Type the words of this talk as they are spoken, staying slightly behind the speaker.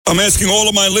I'm asking all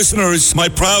of my listeners, my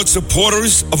proud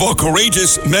supporters of our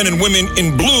courageous men and women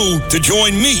in blue, to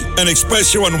join me and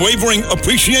express your unwavering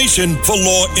appreciation for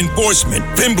law enforcement.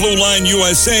 Thin Blue Line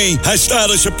USA has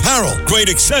stylish apparel, great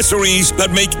accessories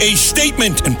that make a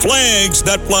statement, and flags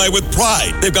that fly with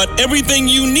pride. They've got everything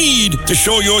you need to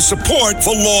show your support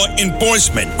for law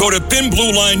enforcement. Go to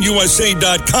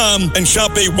thinbluelineusa.com and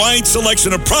shop a wide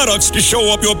selection of products to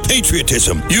show up your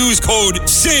patriotism. Use code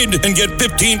SID and get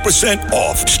 15%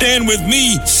 off. Stand with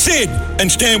me, Sid,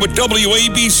 and stand with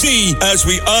WABC as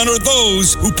we honor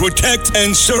those who protect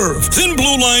and serve.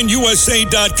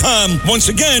 thinbluelineusa.com. Once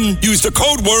again, use the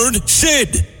code word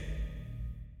SID.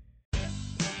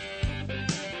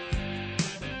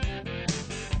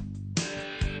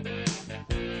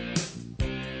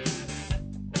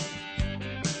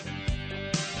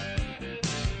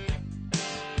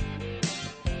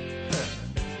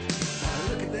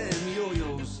 Look at them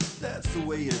yo-yos, that's the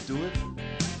way you do it.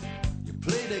 You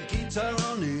play the guitar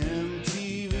on the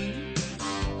MTV.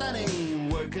 That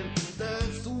ain't working,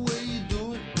 that's the way you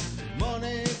do it.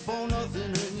 Money for nothing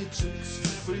and your chicks for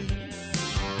free.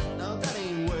 Now that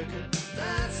ain't working,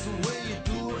 that's the way you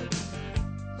do it.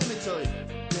 Let me tell you,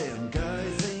 damn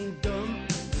guys ain't dumb.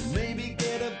 Maybe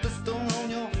get a blister on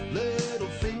your little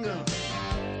finger.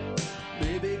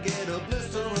 Maybe get a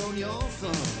blister on your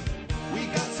thumb. We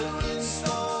got to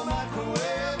install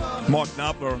microwave on. Mark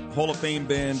Knopfler, Hall of Fame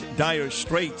band Dire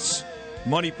Straits.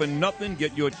 Money for nothing,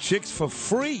 get your chicks for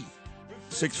free.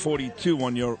 6:42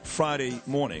 on your Friday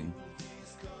morning.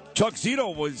 Chuck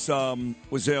Zito was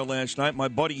there last night. My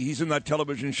buddy, he's in that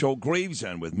television show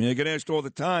Gravesend with me. I get asked all the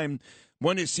time,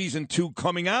 when is season 2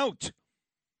 coming out?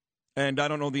 And I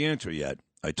don't know the answer yet.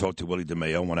 I talk to Willie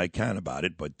DeMeo when I can about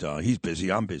it, but he's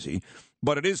busy. I'm busy.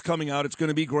 But it is coming out. It's going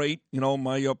to be great. You know,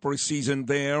 my first season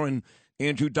there, and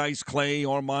Andrew Dice Clay,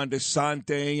 Armand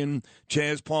Asante, and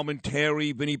Chaz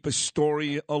Palminteri, Vinny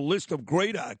Pastore, a list of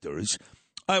great actors.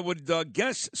 I would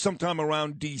guess sometime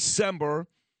around December,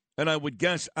 and I would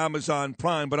guess Amazon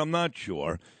Prime, but I'm not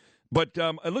sure. But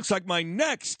it looks like my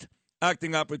next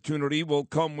acting opportunity will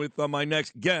come with my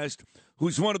next guest,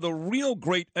 who's one of the real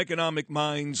great economic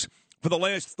minds for the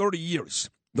last 30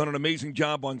 years. Done an amazing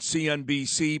job on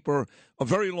CNBC for a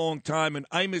very long time, and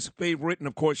I'm his favorite, and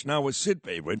of course now a Sid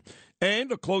favorite,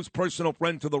 and a close personal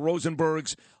friend to the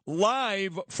Rosenbergs,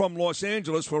 live from Los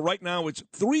Angeles, where right now it's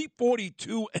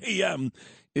 3:42 a.m.,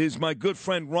 is my good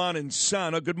friend Ron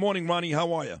Insana. Good morning, Ronnie.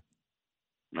 How are you?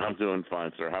 I'm doing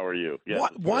fine, sir. How are you? Yes,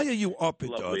 why are you up?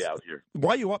 Lovely out here.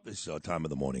 Why are you up this time of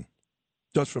the morning?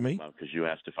 Just for me? Because you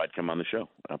asked if I'd come on the show.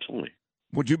 Absolutely.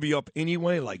 Would you be up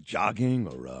anyway, like jogging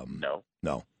or? No.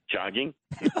 No. Jogging?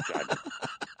 Jogging.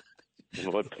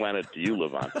 What planet do you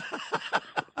live on?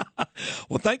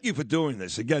 Well, thank you for doing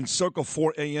this. Again, circa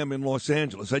 4 a.m. in Los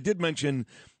Angeles. I did mention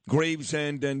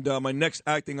Gravesend and my next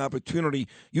acting opportunity.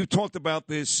 You talked about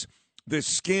this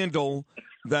scandal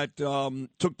that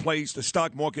took place. The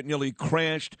stock market nearly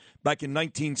crashed back in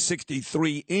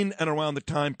 1963 in and around the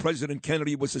time President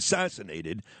Kennedy was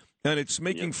assassinated. And it's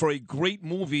making for a great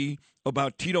movie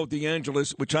about Tito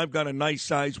DeAngelis, which I've got a nice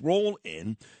size role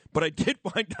in. But I did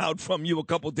find out from you a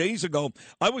couple days ago,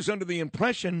 I was under the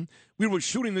impression we were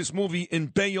shooting this movie in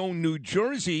Bayonne, New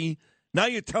Jersey. Now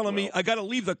you're telling me I got to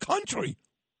leave the country.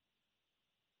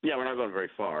 Yeah, we're not going very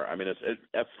far. I mean,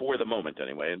 it's for the moment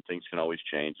anyway, and things can always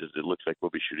change. It looks like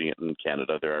we'll be shooting it in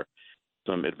Canada. There are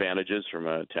some advantages from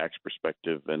a tax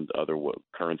perspective and other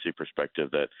currency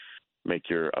perspective that make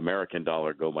your American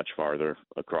dollar go much farther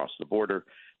across the border.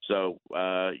 So,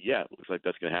 it looks like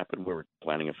that's going to happen. We're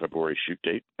planning a February shoot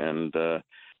date, and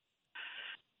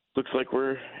looks like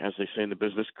we're, as they say in the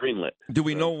business, greenlit. Do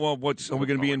we know are we going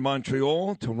to be in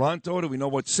Montreal, Toronto? Do we know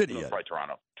what city yet? Probably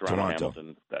Toronto,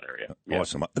 Hamilton, that area. Yeah.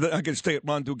 Awesome. I can stay at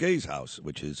Ron Duguay's house,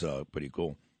 which is pretty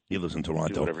cool. He lives in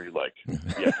Toronto. Do whatever you like.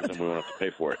 Yeah, because then we won't have to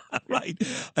pay for it. Right.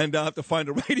 And I'll have to find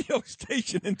a radio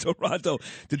station in Toronto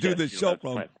to do this show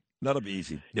from. That'll be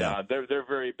easy. Yeah, they're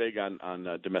very big on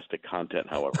domestic content,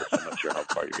 however, so I'm not sure how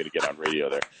far you're going to get on radio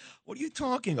there. What are you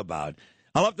talking about?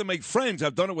 I'll have to make friends.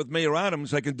 I've done it with Mayor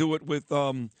Adams. I can do it with,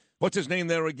 what's his name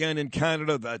there again in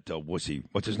Canada? That wussy.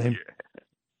 What's his name?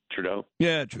 Trudeau.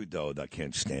 Yeah, Trudeau. I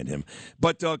can't stand him.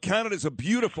 But Canada's a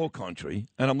beautiful country,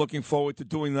 and I'm looking forward to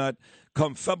doing that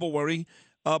come February.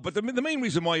 But the main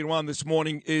reason why you're on this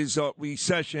morning is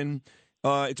recession.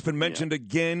 It's been mentioned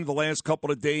again the last couple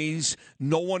of days.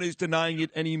 No one is denying it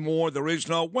anymore. There is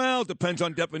no, well, depends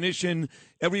on definition.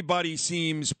 Everybody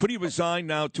seems pretty resigned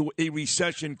now to a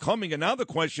recession coming. And now the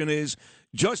question is,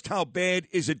 just how bad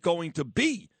is it going to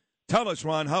be? Tell us,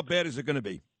 Ron, how bad is it going to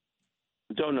be?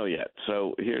 Don't know yet.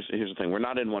 So here's the thing: we're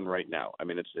not in one right now. I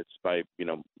mean, it's by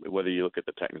whether you look at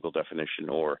the technical definition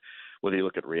or whether you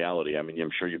look at reality. I mean, I'm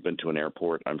sure you've been to an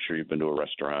airport. I'm sure you've been to a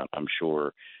restaurant. I'm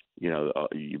sure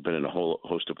you've been in a whole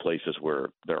host of places where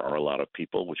there are a lot of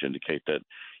people, which indicate that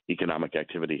economic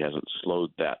activity hasn't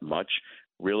slowed that much.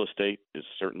 Real estate is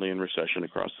certainly in recession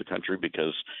across the country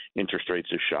because interest rates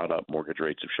have shot up, mortgage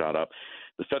rates have shot up.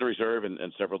 The Federal Reserve and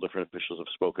several different officials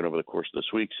have spoken over the course of this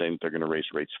week saying that they're going to raise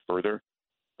rates further.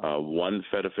 One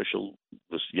Fed official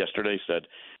yesterday said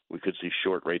we could see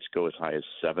short rates go as high as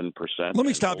 7%. Let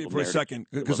me stop you for a second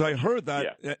because I heard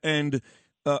that, and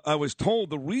I was told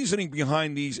the reasoning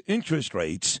behind these interest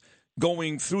rates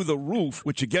going through the roof,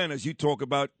 which again, as you talk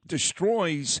about,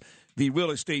 destroys the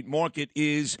real estate market,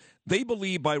 is they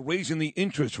believe by raising the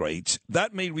interest rates,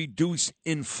 that may reduce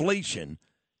inflation.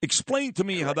 Explain to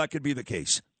me how that could be the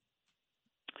case.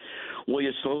 Well,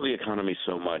 you slow the economy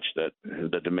so much that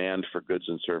the demand for goods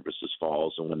and services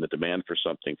falls. And when the demand for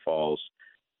something falls,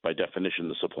 by definition,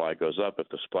 the supply goes up. If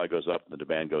the supply goes up and the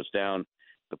demand goes down,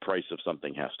 the price of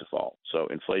something has to fall. So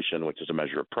inflation, which is a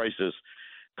measure of prices,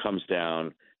 comes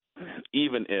down,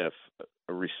 even if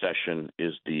a recession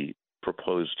is the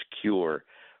proposed cure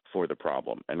for the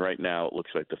problem. And right now, it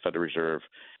looks like the Federal Reserve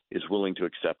is willing to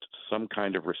accept some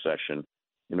kind of recession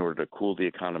in order to cool the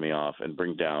economy off and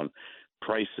bring down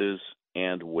prices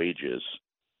and wages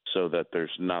so that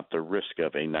there's not the risk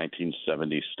of a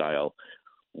 1970s style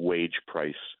wage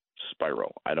price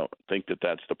spiral. I don't think that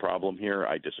that's the problem here.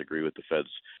 I disagree with the Fed's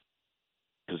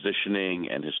positioning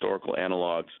and historical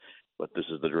analogs, but this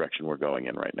is the direction we're going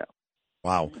in right now.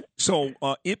 Wow. So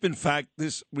if, in fact,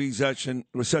 this recession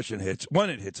hits, when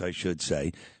it hits, I should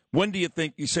say, when do you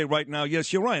think, you say right now,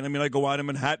 yes, you're right. I mean, I go out in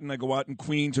Manhattan, I go out in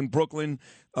Queens and Brooklyn.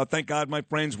 Thank God my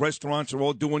friends' restaurants are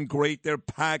all doing great. They're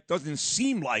packed. Doesn't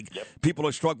seem like people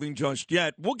are struggling just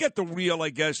yet. We'll get the real, I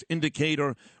guess,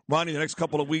 indicator, Ronnie, the next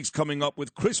couple of weeks coming up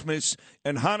with Christmas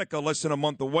and Hanukkah less than a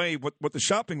month away, what the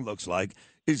shopping looks like.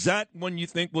 Is that when you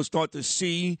think we'll start to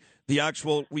see the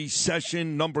actual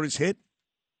recession numbers hit?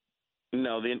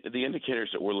 No, the indicators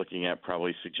that we're looking at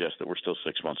probably suggest that we're still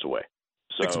 6 months away.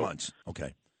 6 months,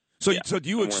 okay. So do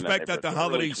you expect that the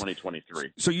holidays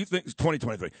 2023? So you think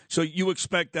 2023? So you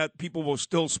expect that people will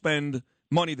still spend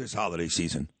money this holiday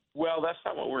season? Well, that's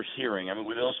not what we're hearing. I mean,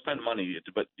 they'll spend money,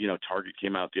 but Target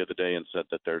came out the other day and said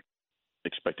that they're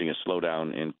expecting a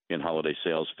slowdown in holiday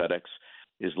sales. FedEx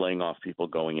is laying off people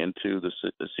going into the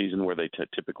season where they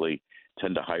typically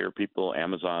tend to hire people.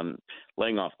 Amazon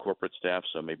laying off corporate staff,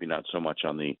 so maybe not so much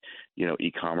on the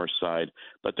e-commerce side.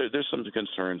 But there's some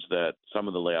concerns that some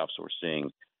of the layoffs we're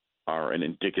seeing are an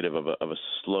indicative of a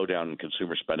slowdown in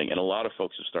consumer spending. And a lot of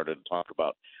folks have started to talk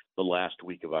about the last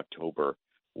week of October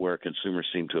where consumers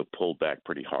seem to have pulled back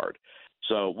pretty hard.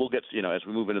 So we'll get, as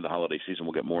we move into the holiday season,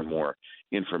 we'll get more and more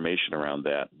information around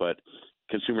that. But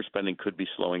consumer spending could be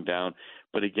slowing down.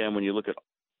 But again, when you look at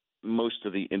most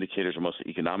of the indicators or most of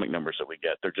the economic numbers that we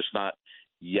get, they're just not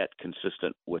yet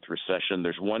consistent with recession.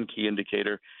 There's one key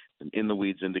indicator, an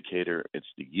in-the-weeds indicator. It's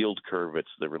the yield curve. It's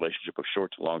the relationship of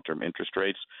short to long-term interest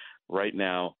rates. Right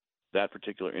now, that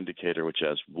particular indicator, which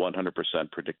has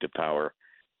 100% predictive power,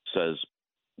 says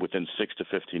within 6 to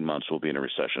 15 months we'll be in a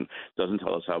recession. Doesn't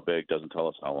tell us how big, doesn't tell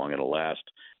us how long it'll last.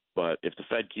 But if the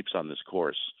Fed keeps on this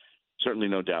course, certainly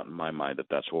no doubt in my mind that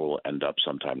that's where we'll end up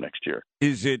sometime next year.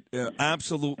 Is it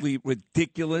absolutely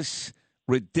ridiculous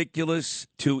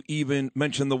to even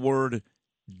mention the word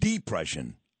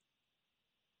depression?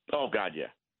 Oh, God, yeah.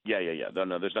 Yeah.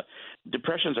 No, there's not.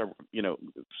 Depressions are,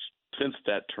 since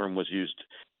that term was used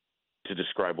to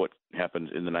describe what happened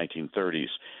in the 1930s,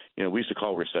 we used to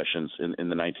call recessions in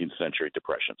the 19th century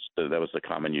depressions. That was the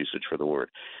common usage for the word.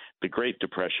 The Great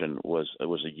Depression was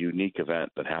a unique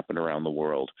event that happened around the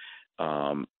world.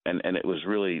 And it was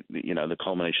really, the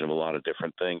culmination of a lot of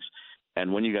different things.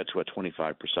 And when you got to a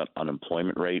 25%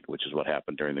 unemployment rate, which is what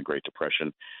happened during the Great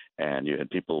Depression, and you had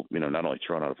people, not only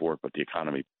thrown out of work, but the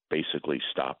economy basically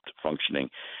stopped functioning,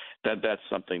 that's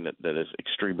something that is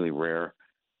extremely rare.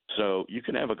 So you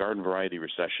can have a garden variety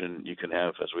recession. You can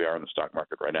have, as we are in the stock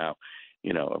market right now,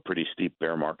 a pretty steep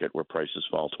bear market where prices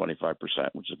fall 25%,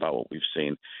 which is about what we've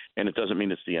seen. And it doesn't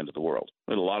mean it's the end of the world.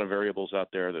 There's a lot of variables out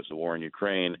there. There's the war in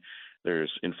Ukraine.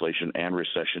 There's inflation and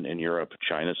recession in Europe.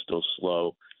 China's still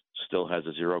slow, still has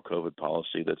a zero COVID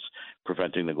policy that's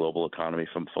preventing the global economy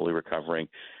from fully recovering.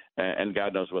 And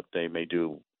God knows what they may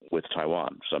do with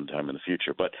Taiwan sometime in the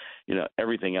future. But,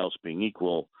 everything else being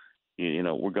equal,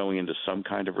 we're going into some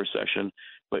kind of recession.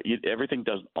 But everything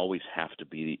doesn't always have to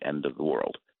be the end of the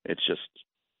world. It's just,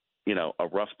 a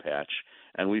rough patch.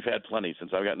 And we've had plenty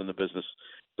since I've gotten in the business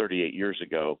 38 years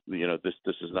ago. This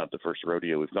is not the first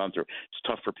rodeo we've gone through. It's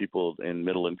tough for people in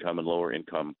middle income and lower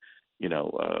income,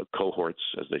 cohorts,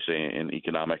 as they say in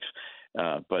economics.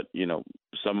 But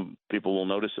some people will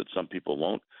notice it, some people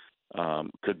won't.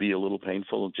 Could be a little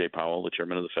painful. Jay Powell, the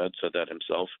chairman of the Fed, said that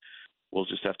himself. We'll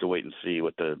just have to wait and see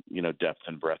what the depth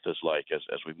and breadth is like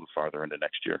as we move farther into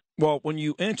next year. Well, when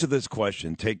you answer this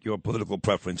question, take your political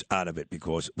preference out of it,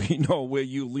 because we know where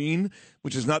you lean,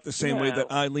 which is not the same way that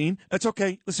I lean. That's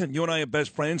okay. Listen, you and I are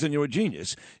best friends, and you're a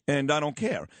genius, and I don't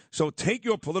care. So take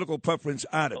your political preference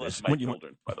out of this. That's my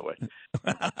children, by the way.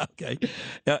 Okay.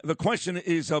 The question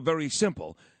is very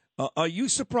simple. Are you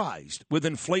surprised with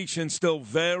inflation still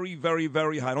very, very,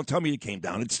 very high? Don't tell me it came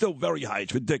down. It's still very high.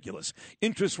 It's ridiculous.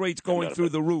 Interest rates going through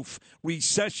the roof.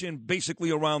 Recession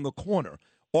basically around the corner.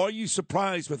 Are you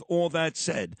surprised, with all that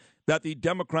said, that the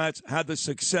Democrats had the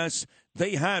success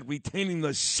they had retaining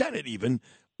the Senate even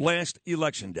last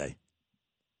election day?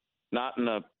 Not in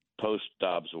a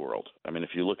post-Dobbs world. I mean,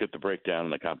 if you look at the breakdown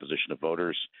and the composition of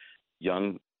voters,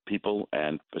 young people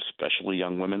and especially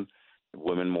young women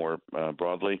more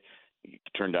broadly,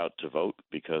 turned out to vote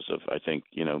because of, I think,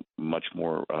 much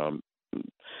more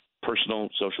personal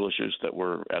social issues that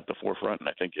were at the forefront. And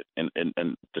I think,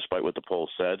 and despite what the poll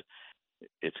said,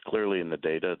 it's clearly in the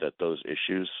data that those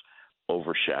issues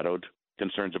overshadowed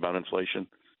concerns about inflation.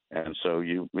 And so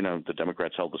the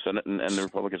Democrats held the Senate, and the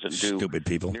Republicans didn't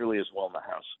do nearly as well in the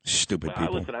House. Stupid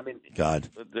people. Listen, I mean, God,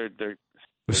 they're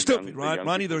stupid,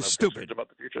 Ronnie. They're stupid about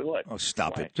the future of life. Oh,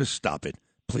 stop it! Just stop it.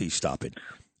 Please stop it.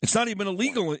 It's not even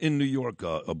illegal in New York,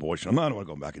 abortion. I don't want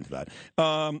to go back into that.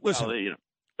 Listen.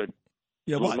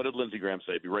 What did Lindsey Graham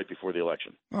say right before the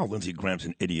election? Oh, Lindsey Graham's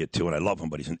an idiot, too, and I love him,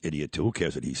 but he's an idiot, too. Who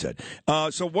cares what he said?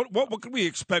 So what can we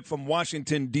expect from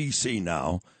Washington, D.C.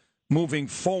 now, moving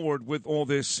forward with all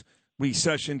this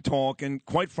recession talk and,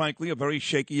 quite frankly, a very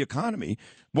shaky economy?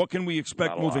 What can we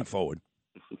expect moving forward?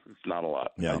 It's not a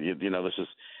lot. Yeah.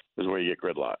 This is where you get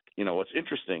gridlock. What's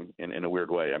interesting in a weird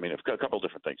way, I mean, a couple of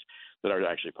different things that are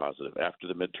actually positive. After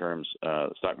the midterms, the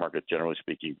stock market, generally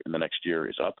speaking, in the next year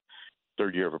is up.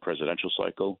 Third year of a presidential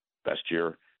cycle, best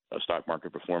year of stock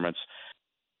market performance.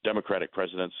 Democratic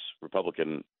presidents,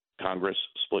 Republican Congress,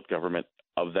 split government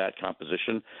of that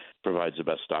composition provides the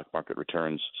best stock market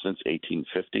returns since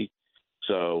 1850.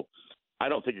 So I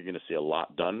don't think you're going to see a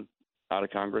lot done out of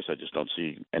Congress. I just don't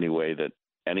see any way that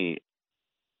any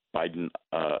Biden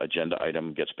agenda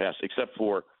item gets passed, except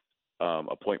for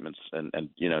appointments and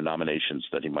nominations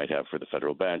that he might have for the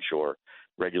federal bench or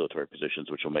regulatory positions,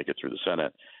 which will make it through the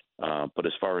Senate. But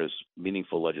as far as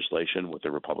meaningful legislation with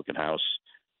the Republican House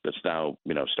that's now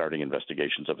starting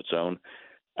investigations of its own,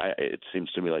 it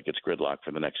seems to me like it's gridlock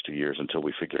for the next 2 years until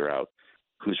we figure out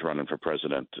who's running for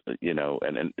president,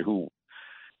 and who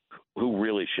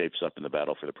really shapes up in the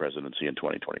battle for the presidency in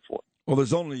 2024. Well,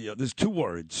 there's two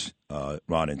words,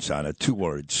 Ron and Sana, two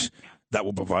words that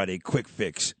will provide a quick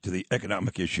fix to the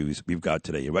economic issues we've got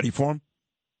today. You ready for them?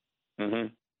 Mm-hmm.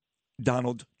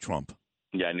 Donald Trump.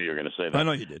 Yeah, I knew you were going to say that. I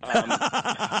know you did. The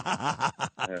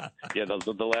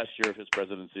last year of his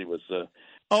presidency was.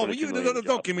 Don't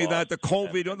give me that. The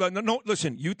COVID. No,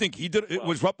 listen. You think it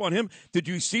was rough on him? Did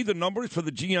you see the numbers for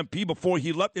the GMP before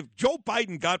he left? If Joe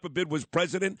Biden, God forbid, was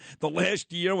president the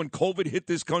last year when COVID hit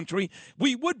this country,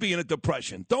 we would be in a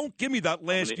depression. Don't give me that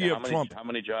last year of Trump. How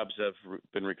many jobs have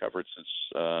been recovered since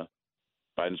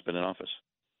Biden's been in office?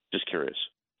 Just curious.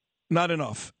 Not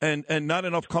enough, and not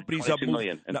enough companies have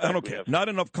moved. I don't care. Not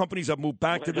enough companies have moved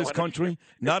back to this country.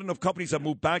 Not enough companies have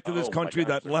moved back to this country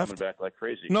that left. Coming back like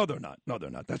crazy. No, they're not. No, they're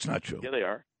not. That's not true. Yeah, they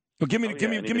are. Well, give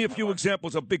me a few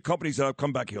examples of big companies that have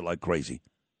come back here like crazy.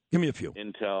 Give me a few.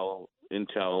 Intel,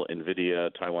 NVIDIA,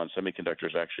 Taiwan Semiconductor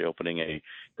is actually opening a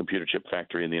computer chip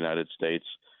factory in the United States.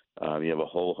 You have a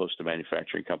whole host of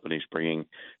manufacturing companies bringing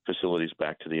facilities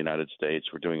back to the United States.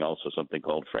 We're doing also something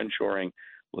called friendshoring,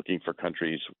 looking for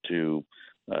countries to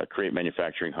create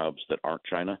manufacturing hubs that aren't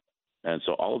China. And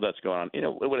so all of that's going on.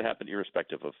 It would have happened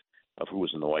irrespective of who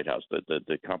was in the White House.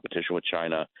 The competition with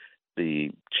China, the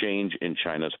change in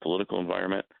China's political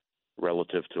environment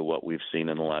relative to what we've seen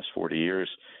in the last 40 years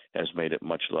has made it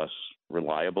much less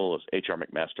reliable. As H.R.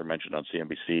 McMaster mentioned on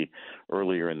CNBC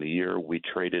earlier in the year, we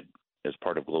traded, as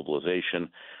part of globalization,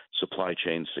 supply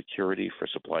chain security for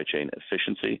supply chain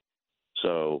efficiency.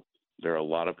 So there are a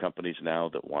lot of companies now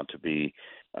that want to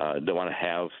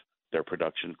have their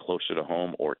production closer to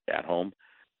home or at home,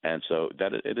 and so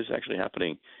that it is actually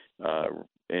happening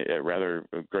at rather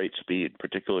great speed,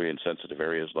 particularly in sensitive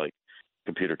areas like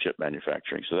computer chip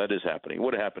manufacturing. So that is happening. It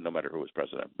would have happened no matter who was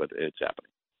president, but it's happening.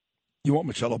 You want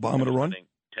Michelle Obama to run?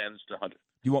 Tens to hundreds.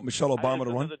 You want Michelle Obama to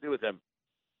run? Nothing to do with them.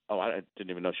 Oh, I didn't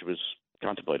even know she was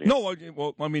contemplating. No,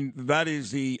 well, I mean, that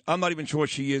is I'm not even sure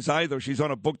she is either. She's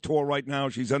on a book tour right now.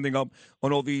 She's ending up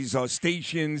on all these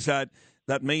stations that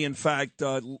may, in fact,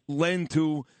 lend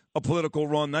to a political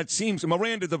run. That seems.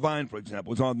 Miranda Devine, for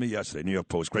example, was on me yesterday, New York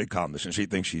Post, great columnist, and she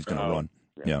thinks she's going to run.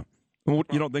 Yeah.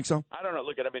 You don't think so? I don't know.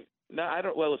 Look, no, I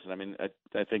don't. Well, listen,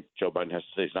 I think Joe Biden has to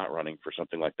say he's not running for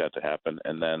something like that to happen.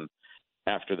 And then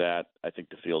after that, I think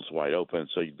the field's wide open.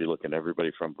 So you'd be looking at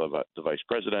everybody from the vice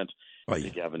president to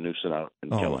Gavin Newsom out in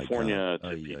California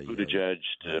to Pete Buttigieg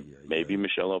to maybe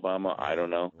Michelle Obama. I don't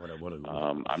know.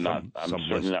 I'm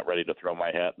certainly not ready to throw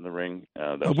my hat in the ring.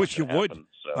 I wish you would.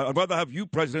 So. I'd rather have you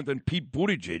president than Pete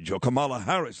Buttigieg or Kamala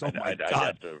Harris. Oh, my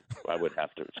God. I would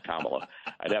have to. It's Kamala.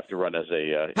 I'd have to run as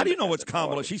a. How do you know it's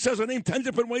Kamala? She says her name 10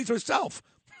 different ways herself.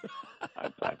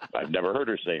 I've never heard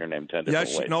her say her name 10 different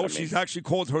ways. No, she's actually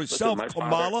called herself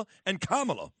Kamala and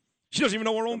Kamala. She doesn't even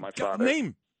know her own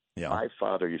name. Yeah. My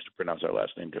father used to pronounce our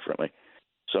last name differently.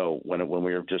 So when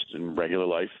we were just in regular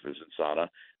life, it was in Sana,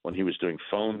 when he was doing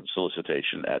phone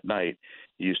solicitation at night,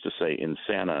 he used to say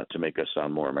Insana to make us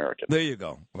sound more American. There you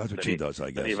go. Well, that's what she does,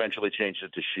 I guess. He eventually changed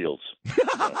it to Shields.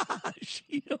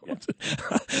 Shields.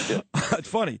 Yeah. That's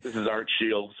funny. This is Art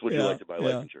Shields. Would you like to buy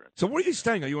life insurance? So where are you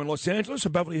staying? Are you in Los Angeles or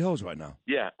Beverly Hills right now?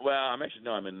 Yeah. Well, I'm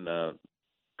in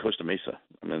Costa Mesa.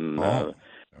 I'm in the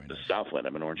Southland.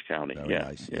 I'm in Orange County. Very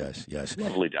nice. Yes.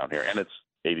 Lovely down here. And it's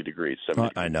 80 degrees. 70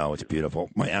 degrees. I know. It's beautiful.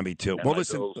 Miami, too. And my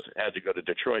Bills had to go to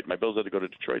Detroit. My Bills had to go to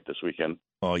Detroit this weekend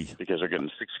because they're getting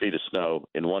 6 feet of snow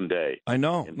in one day. I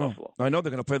know. In Buffalo. I know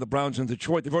they're going to play the Browns in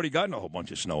Detroit. They've already gotten a whole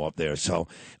bunch of snow up there. So,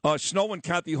 Snow and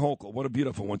Kathy Hochul. What a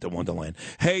beautiful winter wonderland.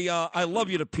 Hey, I love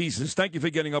you to pieces. Thank you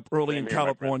for getting up early in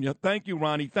California. Thank you,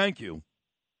 Ronnie. Thank you.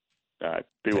 All right.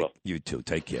 Be well. You too.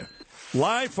 Take care.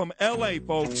 Live from L.A.,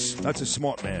 folks. That's a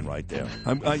smart man right there.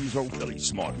 He's a really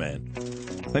smart man.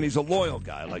 And he's a loyal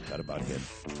guy. I like that about him.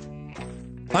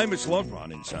 I just love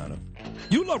Ron Insana.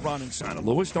 You love Ron Insana,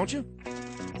 Lewis, don't you?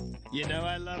 You know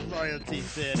I love loyalty,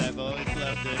 Sid. I've always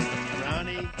loved it.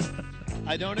 Ronnie,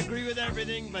 I don't agree with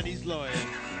everything, but he's loyal.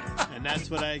 And that's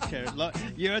what I care.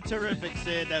 You're terrific,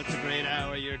 Sid. That's a great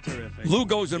hour. You're terrific. Lou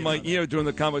goes in my ear during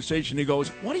the conversation. He goes,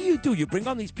 what do? You bring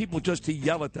on these people just to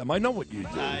yell at them. I know what you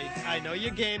do. I know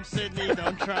your game, Sidney.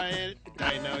 Don't try it.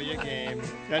 I know your game.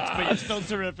 But you're still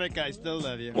terrific. I still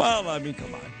love you. Well, I mean,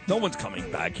 come on. No one's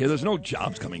coming back here. There's no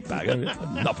jobs coming back.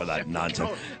 Enough of that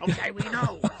nonsense. Okay, we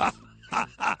know.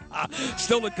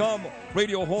 Still to come,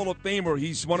 Radio Hall of Famer.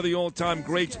 He's one of the all-time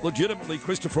greats, legitimately,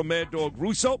 Christopher Mad Dog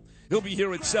Russo. He'll be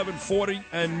here at 7:40.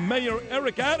 And Mayor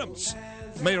Eric Adams.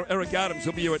 He'll be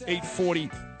here at 8:40.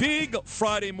 Big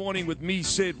Friday morning with me,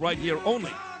 Sid, right here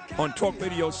only on Talk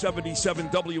Radio 77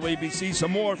 WABC.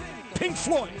 Some more Pink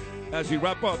Floyd as we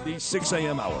wrap up the 6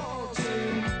 a.m. hour.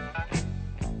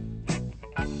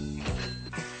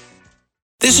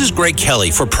 This is Greg Kelly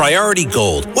for Priority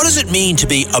Gold. What does it mean to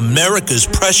be America's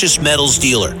precious metals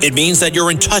dealer? It means that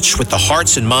you're in touch with the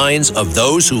hearts and minds of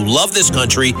those who love this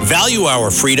country, value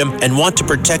our freedom, and want to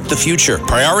protect the future.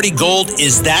 Priority Gold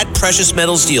is that precious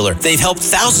metals dealer. They've helped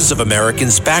thousands of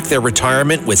Americans back their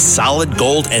retirement with solid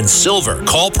gold and silver.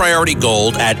 Call Priority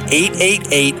Gold at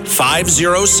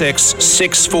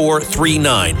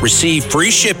 888-506-6439. Receive free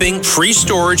shipping, free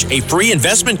storage, a free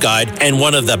investment guide, and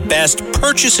one of the best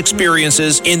purchase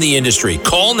experiences in the industry.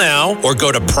 Call now or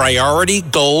go to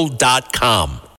PriorityGold.com.